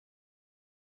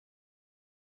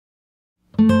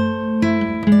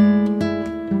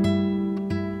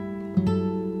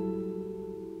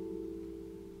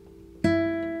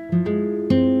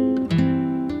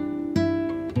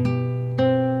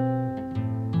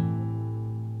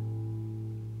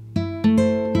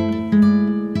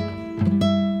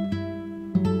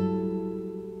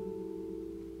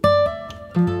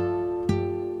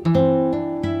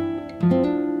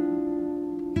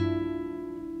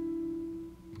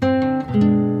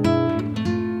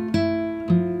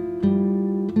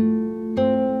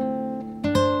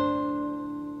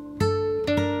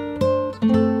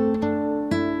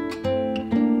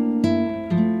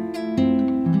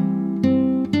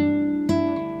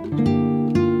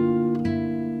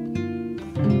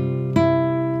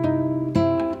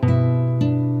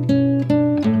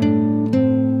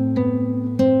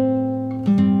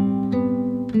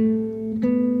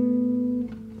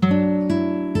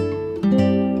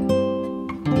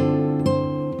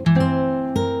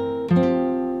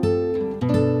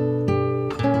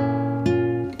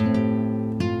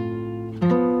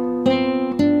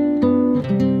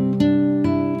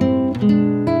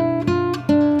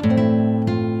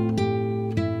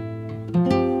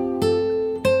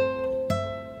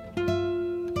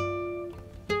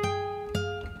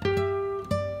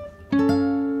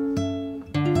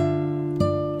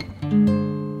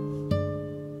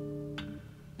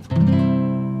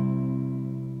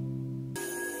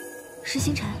是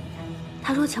星辰，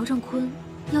他说乔正坤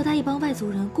要带一帮外族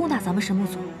人攻打咱们神木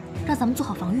族，让咱们做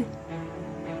好防御。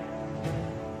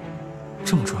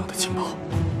这么重要的情报，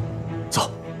走，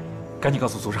赶紧告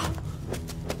诉族长。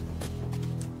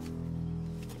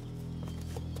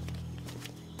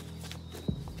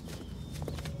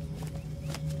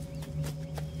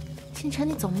星辰，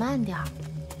你走慢点儿。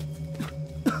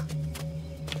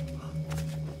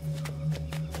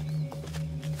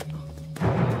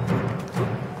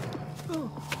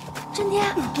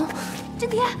 真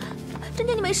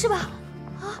爹，你没事吧？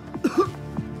啊，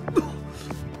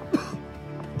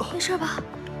没事吧？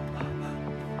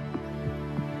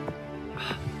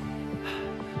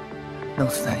能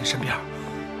死在你身边，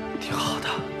挺好的。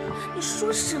你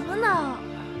说什么呢？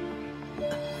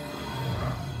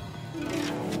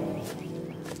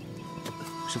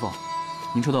师傅，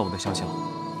您收到我的消息了？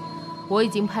我已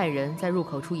经派人在入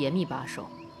口处严密把守，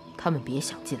他们别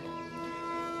想进来。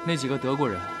 那几个德国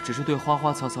人只是对花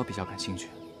花草草比较感兴趣，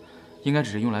应该只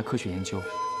是用来科学研究，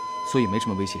所以没什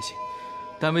么威胁性。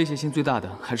但威胁性最大的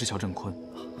还是乔正坤，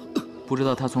不知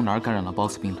道他从哪儿感染了孢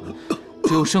子病毒，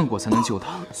只有圣果才能救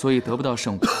他，所以得不到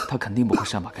圣果，他肯定不会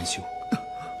善罢甘休。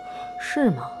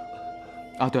是吗？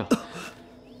啊，对了，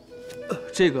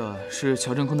这个是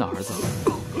乔正坤的儿子，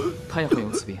他也患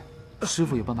有此病，师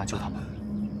傅有办法救他吗？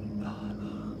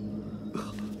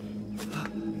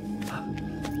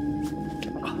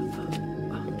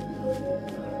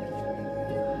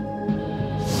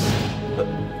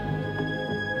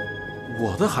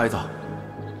 我的孩子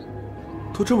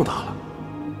都这么大了，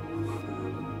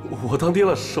我当爹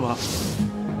了是吧？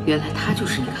原来他就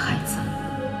是你的孩子。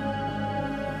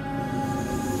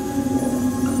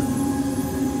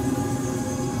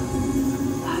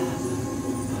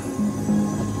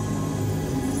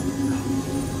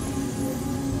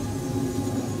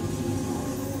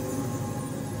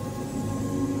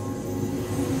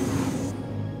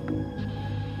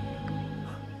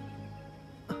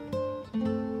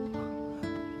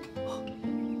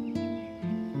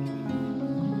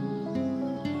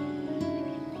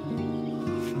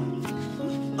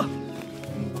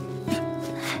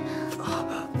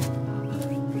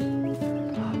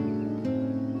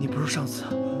上次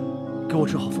给我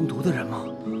治好风毒的人吗？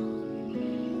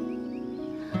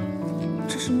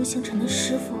这是木星辰的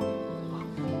师傅，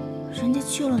人家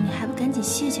救了你，还不赶紧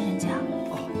谢谢人家？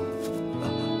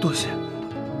多谢。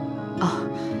啊，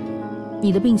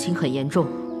你的病情很严重，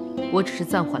我只是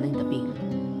暂缓了你的病，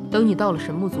等你到了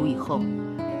神木族以后，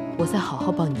我再好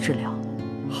好帮你治疗。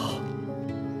好。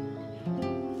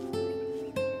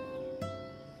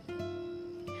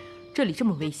这里这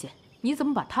么危险，你怎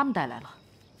么把他们带来了？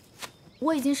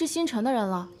 我已经是星辰的人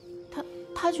了，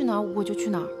他去哪儿我就去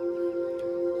哪儿。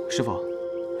师傅，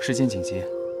时间紧急，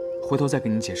回头再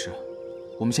跟您解释。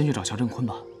我们先去找乔正坤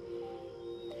吧。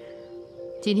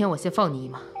今天我先放你一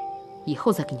马，以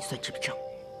后再给你算这笔账。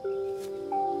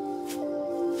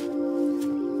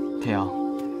天阳，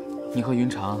你和云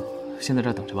长先在这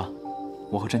儿等着吧，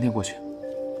我和真天过去。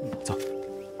走。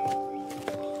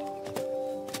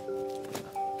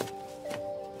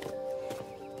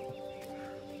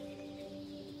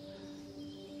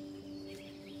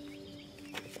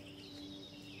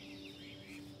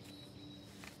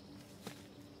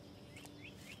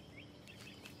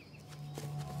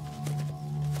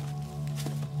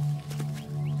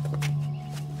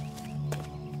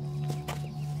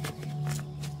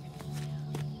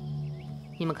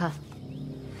 你们看，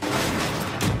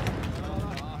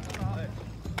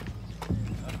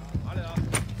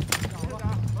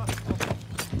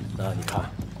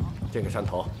这个山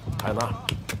头还有那儿，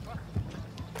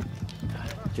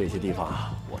这些地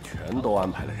方我全都安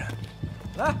排了人。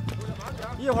来，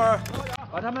一会儿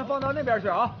把他们放到那边去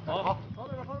啊。好，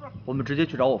我们直接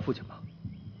去找我父亲吧，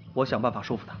我想办法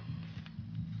说服他。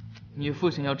你父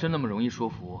亲要真那么容易说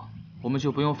服，我们就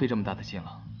不用费这么大的劲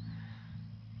了。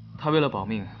他为了保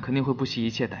命，肯定会不惜一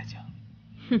切代价。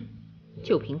哼，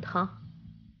就凭他，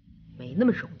没那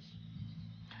么容易。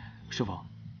师傅，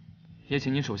也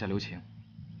请您手下留情。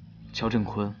乔振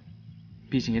坤，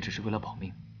毕竟也只是为了保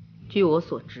命。据我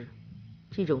所知，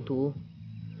这种毒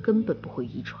根本不会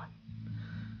遗传。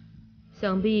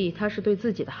想必他是对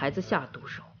自己的孩子下了毒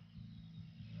手。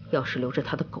要是留着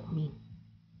他的狗命，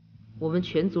我们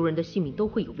全族人的性命都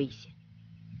会有危险。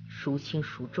孰轻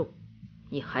孰重，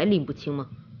你还拎不清吗？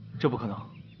这不可能，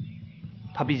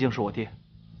他毕竟是我爹，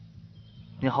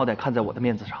您好歹看在我的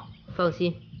面子上。放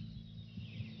心，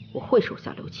我会手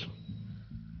下留情。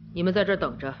你们在这儿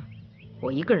等着，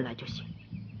我一个人来就行。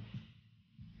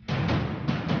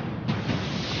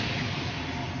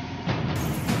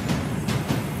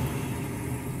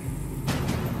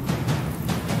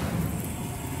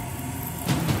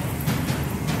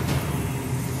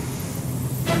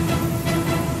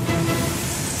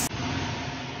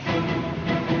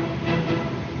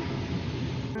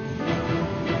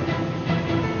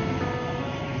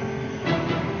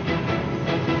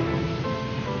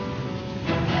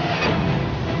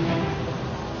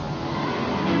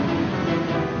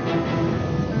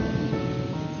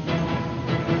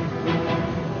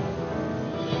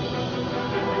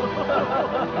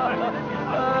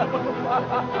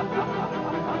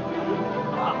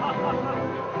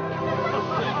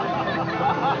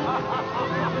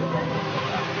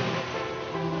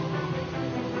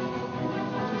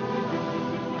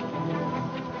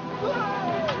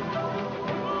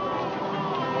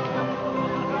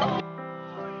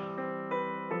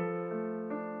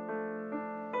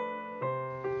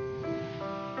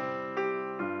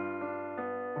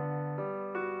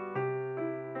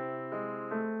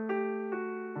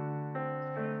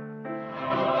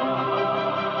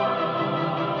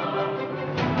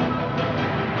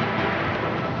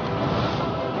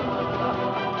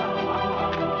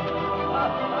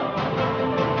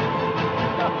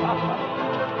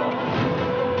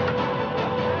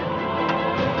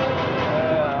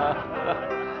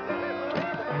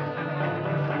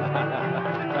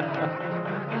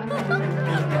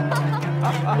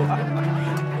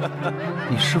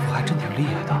你师傅还真挺厉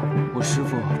害的。我师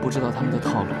傅不知道他们的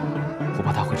套路，我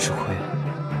怕他会吃亏。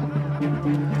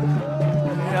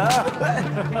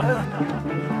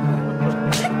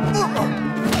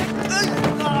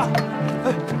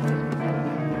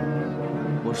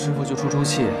我师傅就出出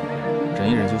气，忍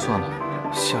一忍就算了。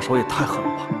下手也太狠了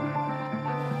吧！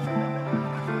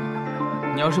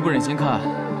你要是不忍心看，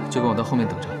就跟我到后面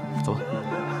等着，走吧。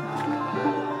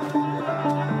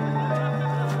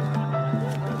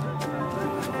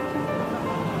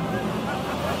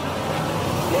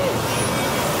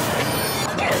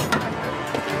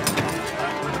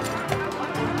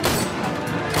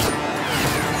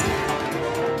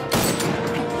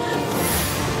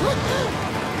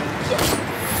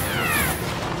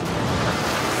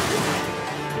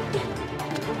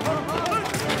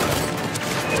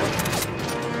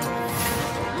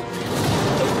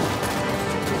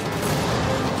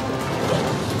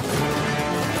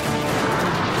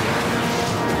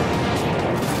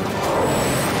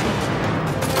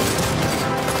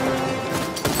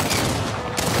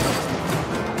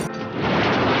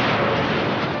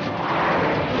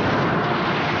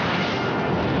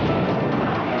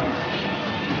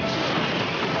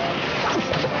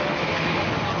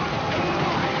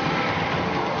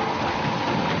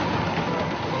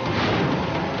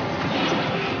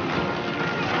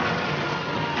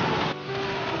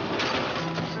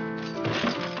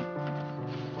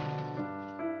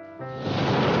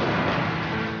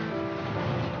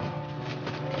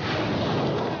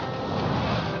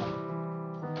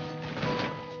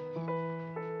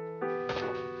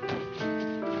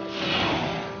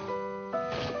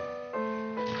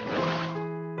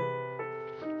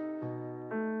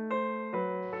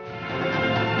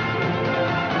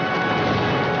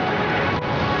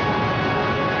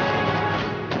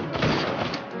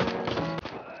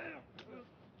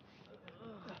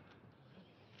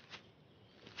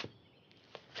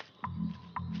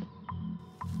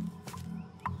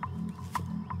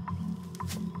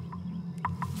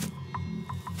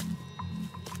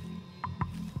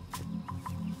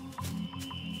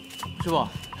师傅，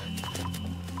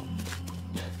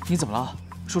你怎么了？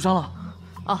受伤了？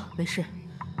啊，没事，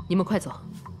你们快走，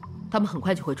他们很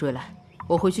快就会追来。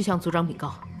我回去向族长禀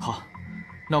告。好，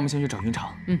那我们先去找云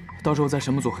长，到时候在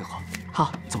神木族会合。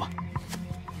好，走吧。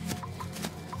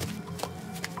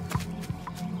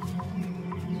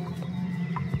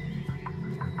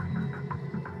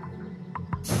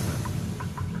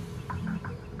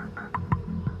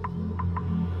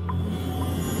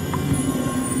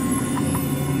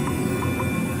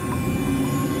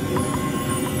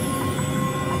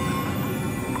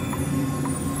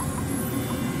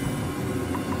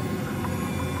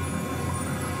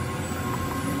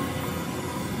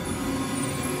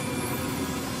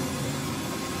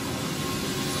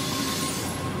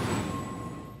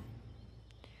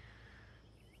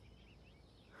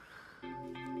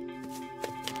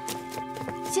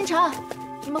星辰，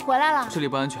你们回来了。这里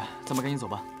不安全，咱们赶紧走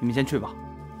吧。你们先去吧。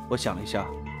我想了一下，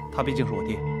他毕竟是我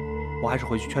爹，我还是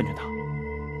回去劝劝他。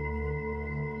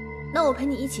那我陪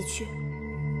你一起去。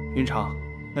云长，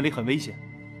那里很危险，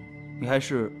你还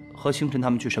是和星辰他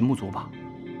们去神木族吧。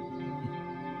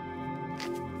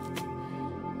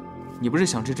你不是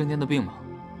想治真天的病吗？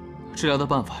治疗的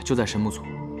办法就在神木族。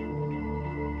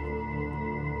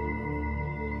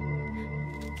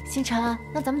星辰，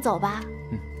那咱们走吧。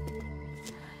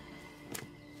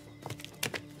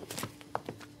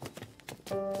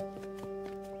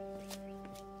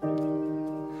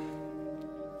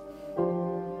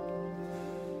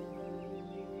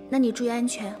那你注意安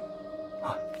全。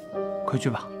啊，快去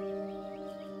吧。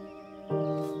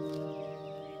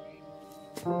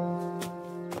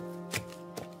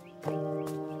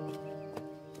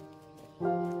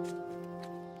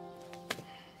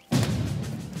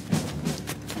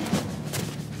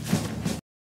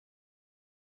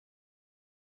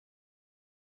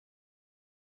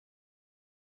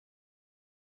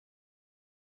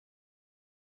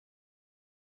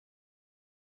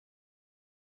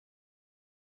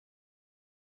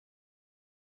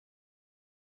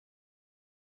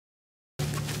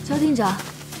肖厅长，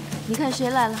你看谁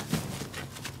来了？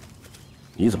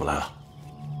你怎么来了？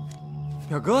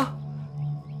表哥，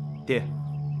爹，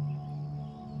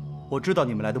我知道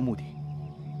你们来的目的，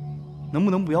能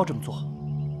不能不要这么做？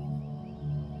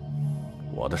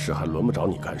我的事还轮不着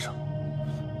你干涉。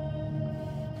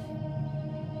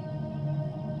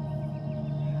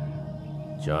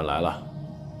既然来了，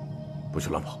不许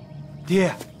乱跑。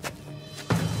爹。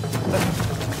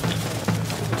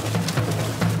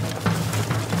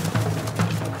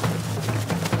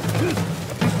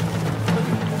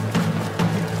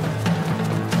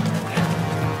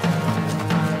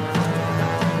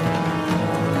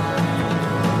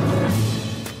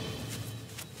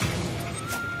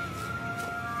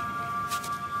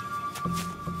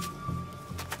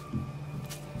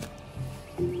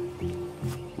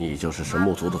你就是神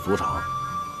木族的族长？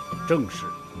正是。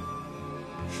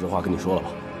实话跟你说了吧，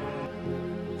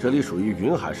这里属于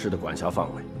云海市的管辖范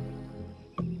围。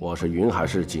我是云海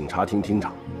市警察厅厅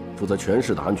长，负责全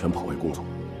市的安全保卫工作。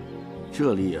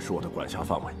这里也是我的管辖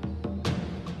范围。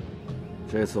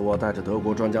这次我带着德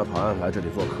国专家团来这里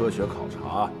做科学考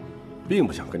察，并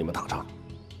不想跟你们打仗。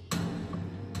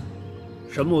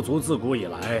神木族自古以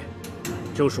来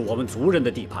就是我们族人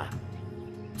的地盘，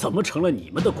怎么成了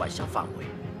你们的管辖范围？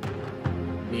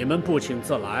你们不请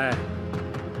自来，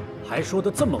还说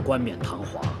得这么冠冕堂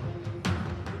皇。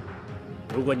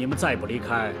如果你们再不离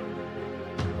开，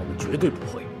我们绝对不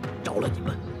会饶了你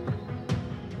们。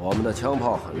我们的枪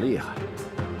炮很厉害，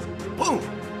砰！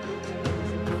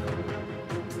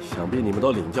想必你们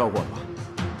都领教过了吧？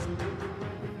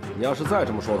你要是再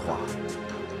这么说的话，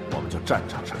我们就战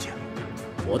场上见。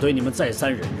我对你们再三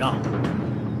忍让，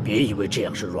别以为这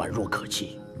样是软弱可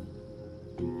欺。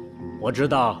我知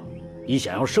道你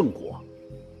想要圣果，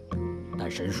但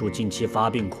神树近期发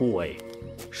病枯萎，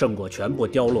圣果全部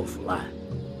凋落腐烂，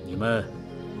你们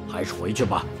还是回去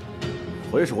吧。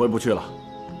回是回不去了，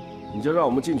你就让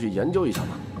我们进去研究一下吧。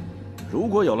如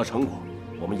果有了成果，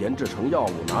我们研制成药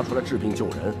物拿出来治病救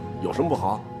人，有什么不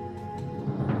好？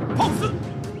放肆！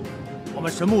我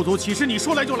们神木族岂是你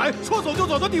说来就来、说走就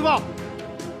走的地方？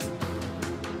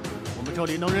我们这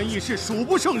里能人异士数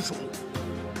不胜数。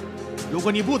如果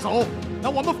你不走，那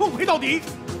我们奉陪到底。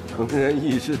能人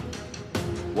异士，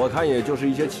我看也就是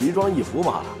一些奇装异服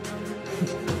罢了。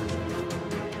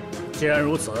既然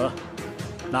如此，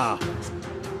那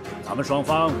咱们双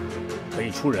方可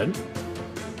以出人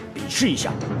比试一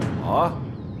下。好啊，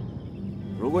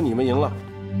如果你们赢了，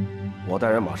我带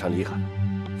人马上离开，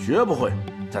绝不会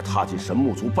再踏进神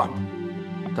木族半步。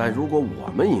但如果我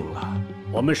们赢了，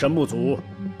我们神木族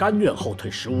甘愿后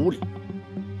退15里，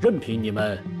任凭你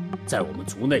们在我们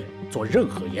族内做任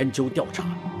何研究调查。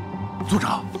族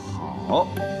长，好，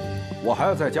我还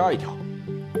要再加一条，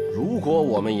如果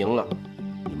我们赢了，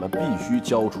你们必须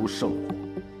交出圣果。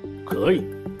可以，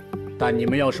但你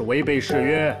们要是违背誓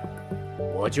约，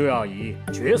我就要以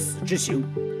决死之刑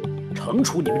惩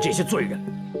处你们这些罪人。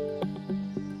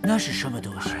那是什么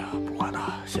东西？哎呀，不管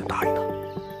他，先答应他。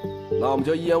那我们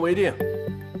就一言为定，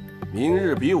明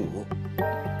日比武，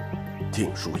定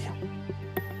输赢。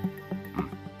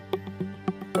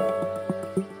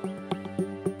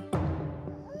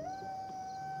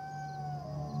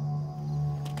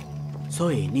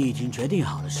所以你已经决定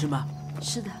好了是吗？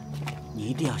是的。你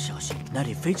一定要小心，那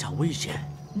里非常危险。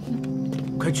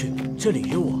快去，这里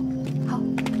有我。好，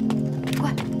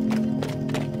快。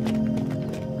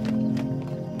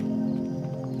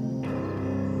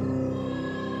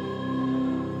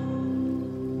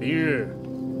明日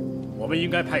我们应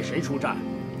该派谁出战？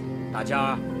大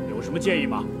家有什么建议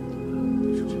吗？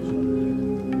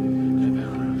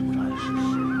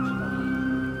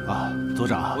啊，组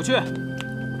长，我去。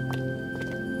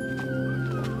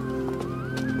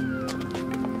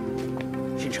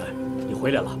星辰，你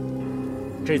回来了。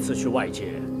这次去外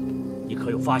界，你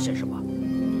可有发现什么？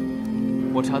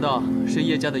我查到是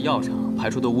叶家的药厂排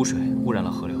出的污水污染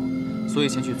了河流，所以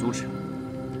前去阻止。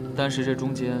但是这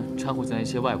中间掺和进来一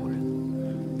些外国人，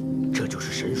这就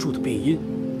是神树的变因。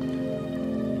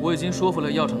我已经说服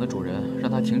了药厂的主人，让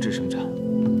他停止生产。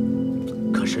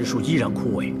可神树依然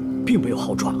枯萎，并没有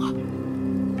好转啊。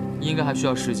应该还需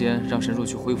要时间让神树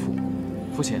去恢复。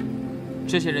父亲，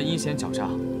这些人阴险狡诈，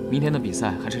明天的比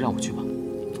赛还是让我去吧。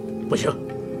不行。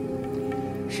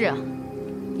是啊，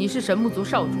你是神木族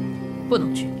少主，不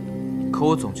能去。可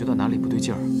我总觉得哪里不对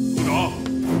劲儿。组长，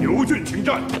刘俊请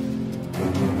战。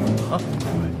啊！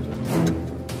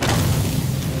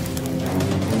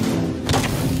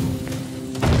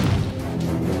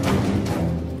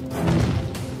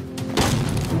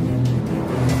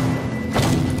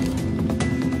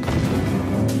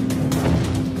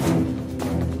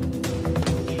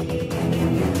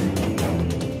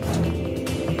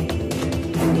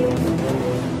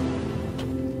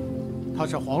他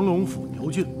是黄龙府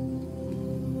牛俊。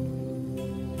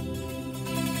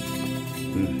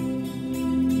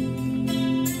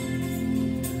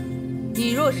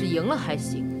你若是赢了还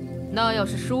行，那要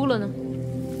是输了呢？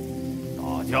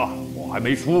打架我还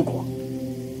没输过，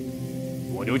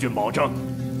我牛俊保证，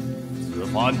此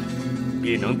番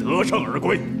必能得胜而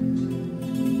归。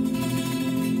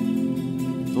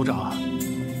组长，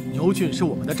牛俊是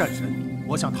我们的战神，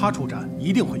我想他出战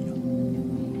一定会赢。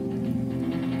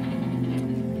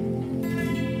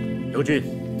刘俊，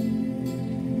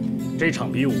这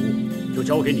场比武就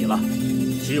交给你了，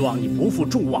希望你不负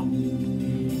众望，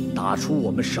打出我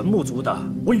们神木族的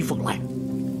威风来。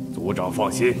组长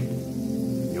放心，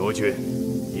牛俊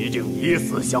一定以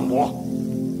死相搏。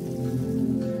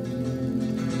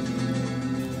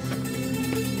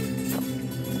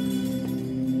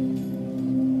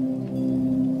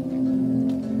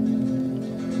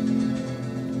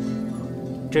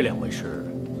这两位是？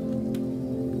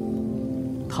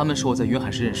他们是我在云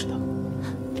海市认识的。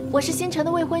我是星辰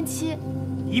的未婚妻。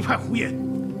一派胡言！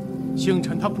星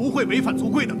辰他不会违反族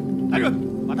规的。来人，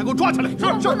把他给我抓起来！是，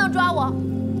不能抓我。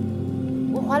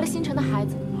我怀了星辰的孩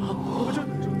子。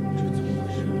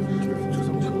这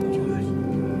怎么可能？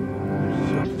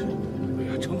哎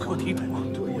呀，成何体统啊！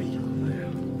对呀，哎呀，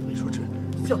你说这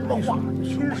像梦话？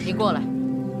你过来。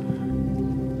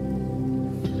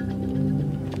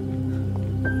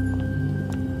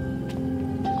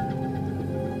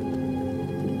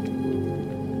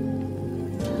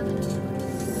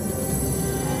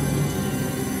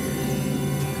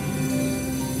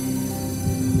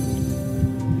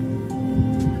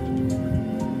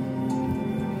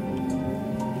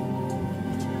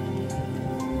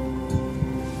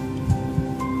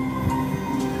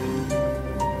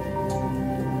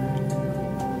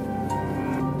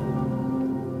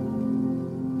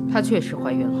她确实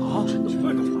怀孕了。啊，真的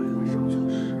怀孕了？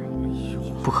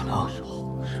不可能。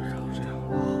是啊，这样。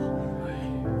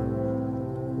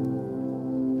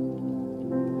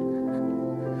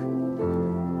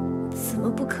怎么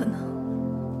不可能？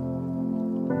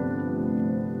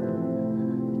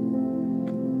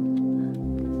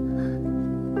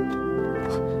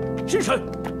星辰，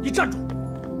你站住！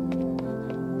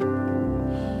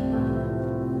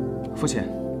父亲，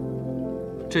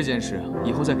这件事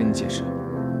以后再跟你解释。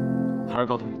孩儿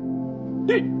告退。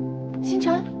星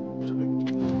辰，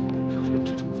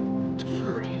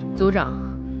组长，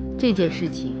这件事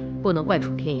情不能怪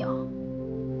楚天瑶。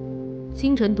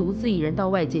星辰独自一人到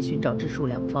外界寻找治术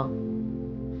良方，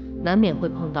难免会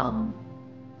碰到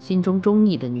心中中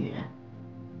意的女人。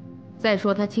再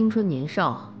说他青春年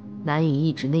少，难以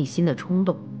抑制内心的冲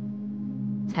动，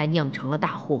才酿成了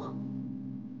大祸。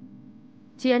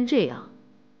既然这样，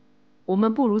我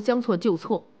们不如将错就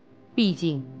错，毕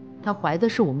竟她怀的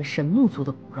是我们神木族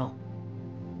的骨肉。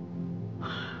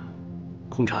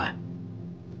空禅，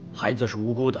孩子是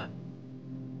无辜的，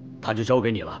他就交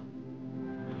给你了。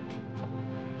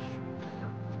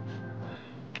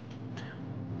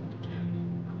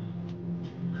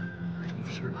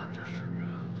是啊，这是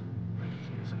啊，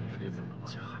这怎么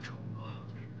家丑啊？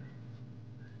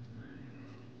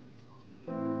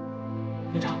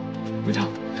院长，院长，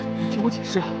听我解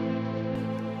释啊！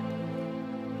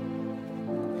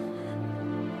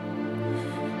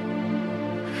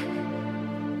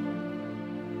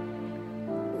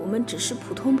我们只是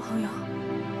普通朋友，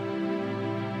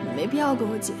你没必要跟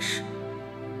我解释。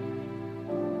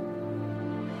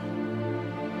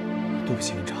对不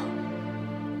起，院长，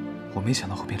我没想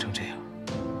到会变成这样。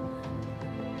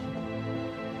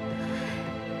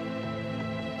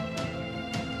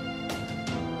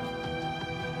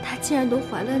她既然都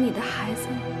怀了你的孩子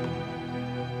了，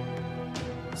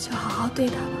就好好对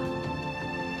她吧。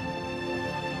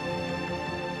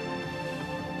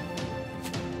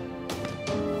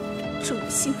祝你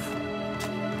幸福。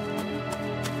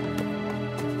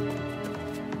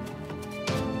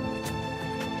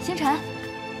星辰，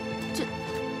这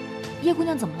叶姑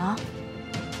娘怎么了？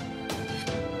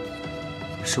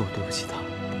是我对不起她。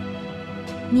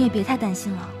你也别太担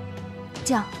心了，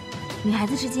这样，女孩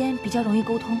子之间比较容易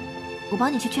沟通，我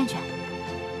帮你去劝劝。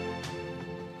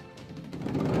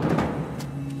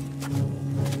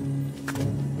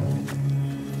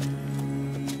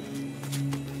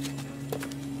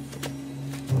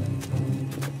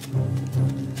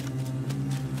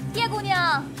叶姑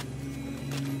娘，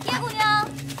叶姑娘，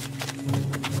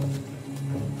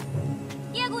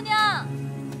叶姑娘，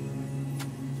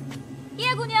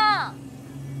叶姑娘。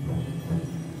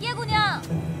叶姑娘，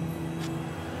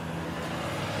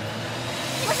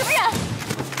你们什么人？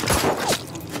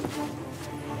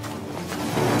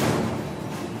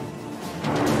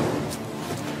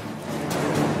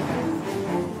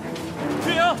月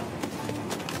莹，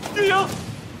月莹，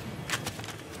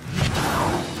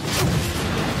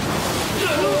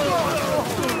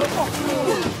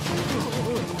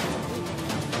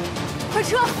快撤！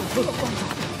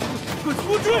快速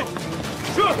追！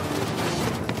是。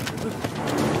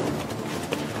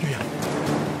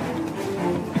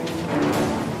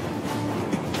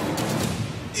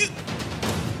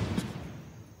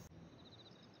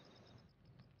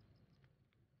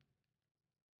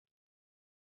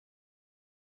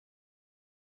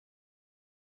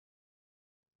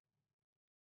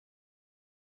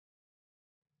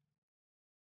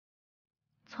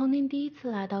从您第一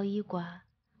次来到医馆，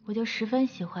我就十分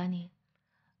喜欢您。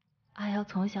阿瑶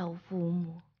从小无父无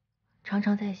母，常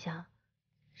常在想，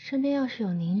身边要是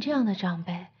有您这样的长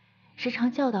辈，时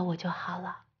常教导我就好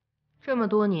了。这么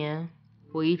多年，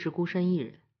我一直孤身一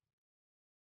人。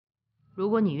如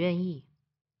果你愿意，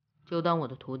就当我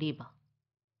的徒弟吧。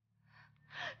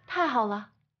太好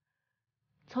了！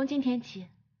从今天起，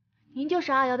您就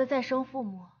是阿瑶的再生父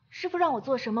母，师父让我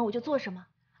做什么我就做什么。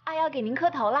阿瑶给您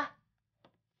磕头了。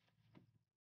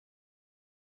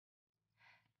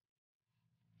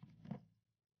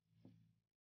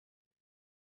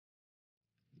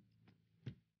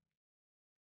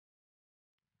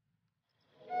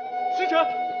星辰，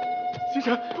星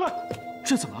辰，快！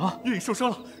这怎么了？月影受伤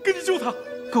了，赶紧救他！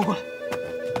跟我过来。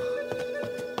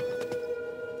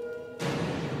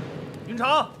云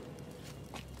长，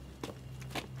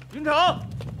云长，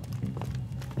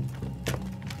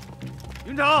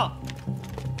云长，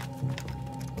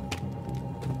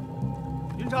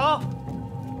云长。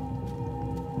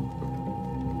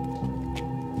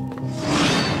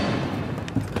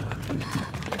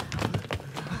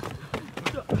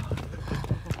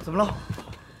怎么了？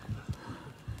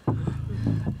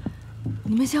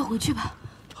你们先回去吧。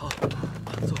好，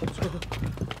走。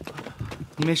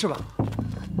你没事吧？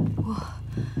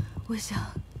我想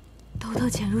偷偷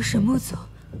潜入神木族，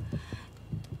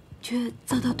却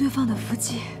遭到对方的伏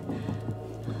击。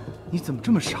你怎么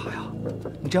这么傻呀？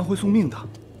你这样会送命的。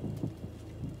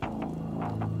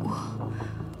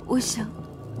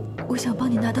我想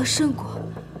帮你拿到圣果，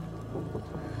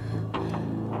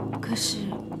可是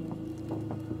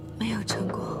没有成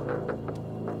功。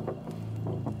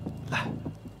来，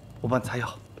我帮你擦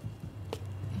药。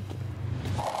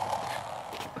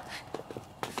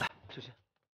来，小心。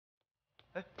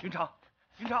哎，云长，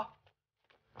云长，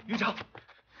云长，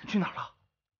你去哪儿了？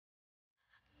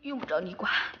用不着你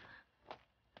管。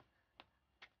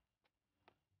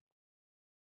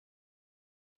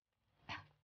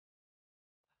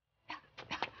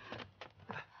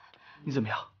你怎么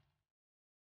样？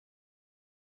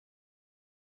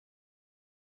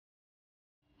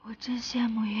我真羡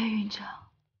慕叶云长，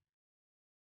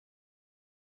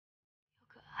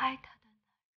爱他的男人。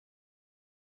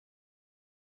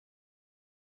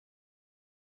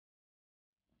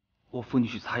我扶你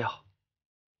去擦药。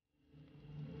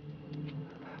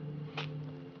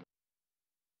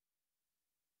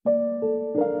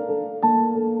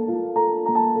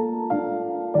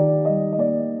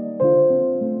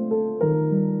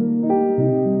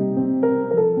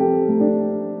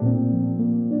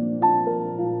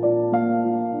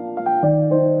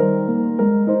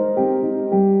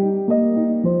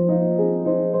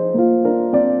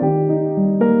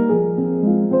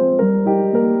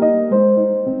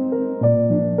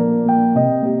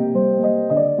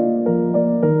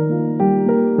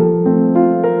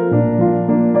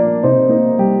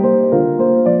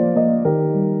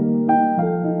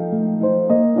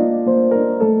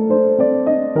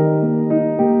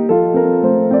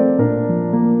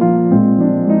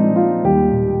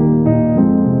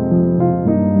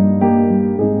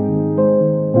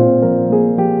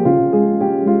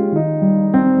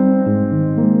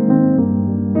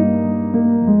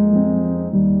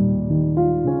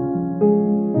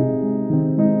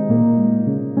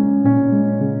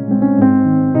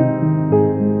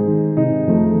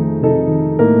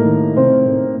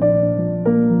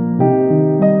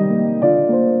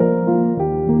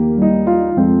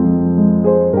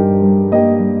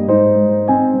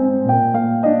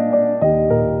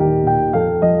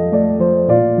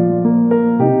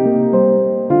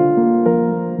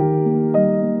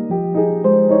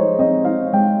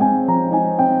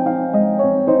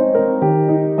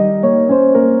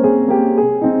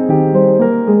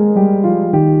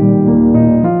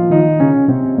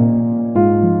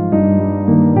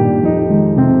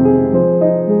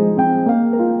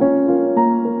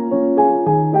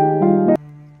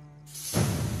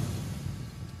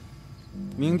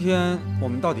明天我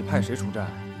们到底派谁出战？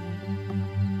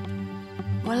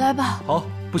我来吧。好，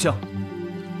不行，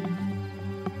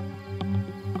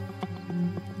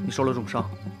你受了重伤，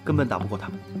根本打不过他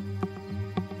们。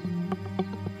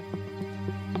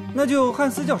那就汉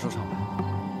斯教授上吧。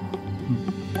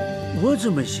我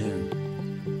怎么行？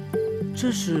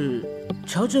这是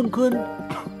乔振坤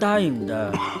答应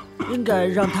的，应该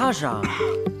让他上。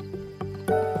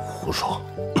胡说！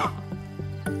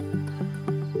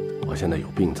我现在有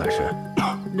病在身。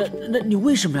那你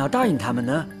为什么要答应他们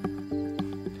呢？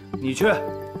你去。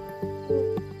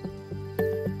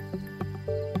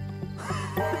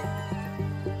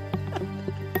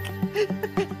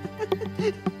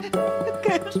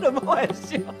开什么玩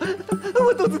笑？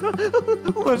我肚子疼，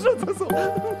我上厕所。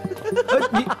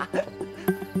你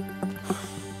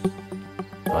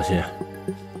放心，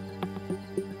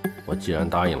我既然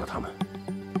答应了他们，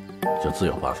就自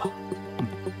有办法。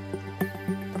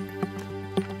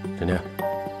天天，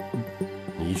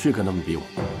你去跟他们比武。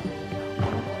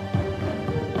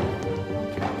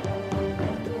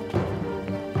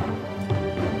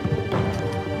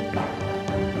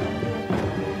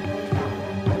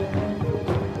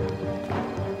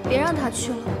别让他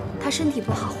去了，他身体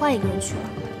不好，换一个人去吧。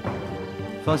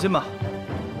放心吧，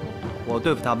我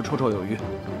对付他们绰绰有余。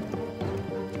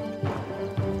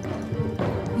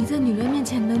你在女人面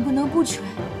前能不能不蠢？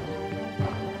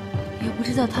也不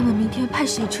知道他们明天派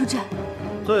谁出战。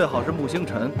最好是木星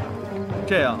尘，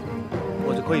这样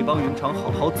我就可以帮云长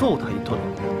好好揍他一顿了。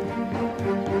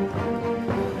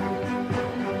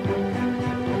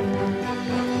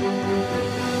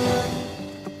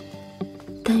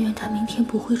但愿他明天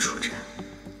不会出战。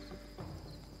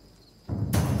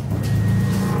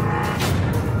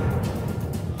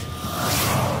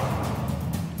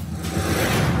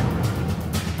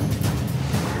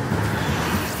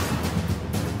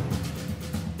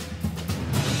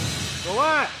各位，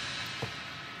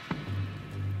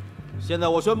现在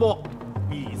我宣布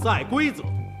比赛规则：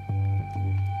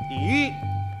第一，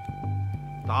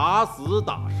打死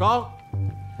打伤，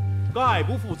概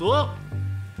不负责；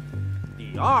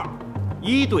第二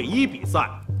，1对1比赛，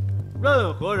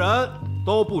任何人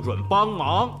都不准帮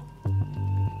忙；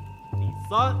第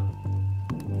三，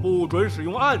不准使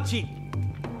用暗器，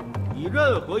以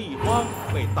任何一方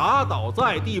被打倒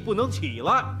在地不能起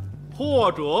来，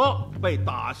或者被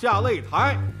打下擂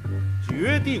台，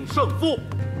决定胜负。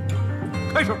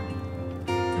开始。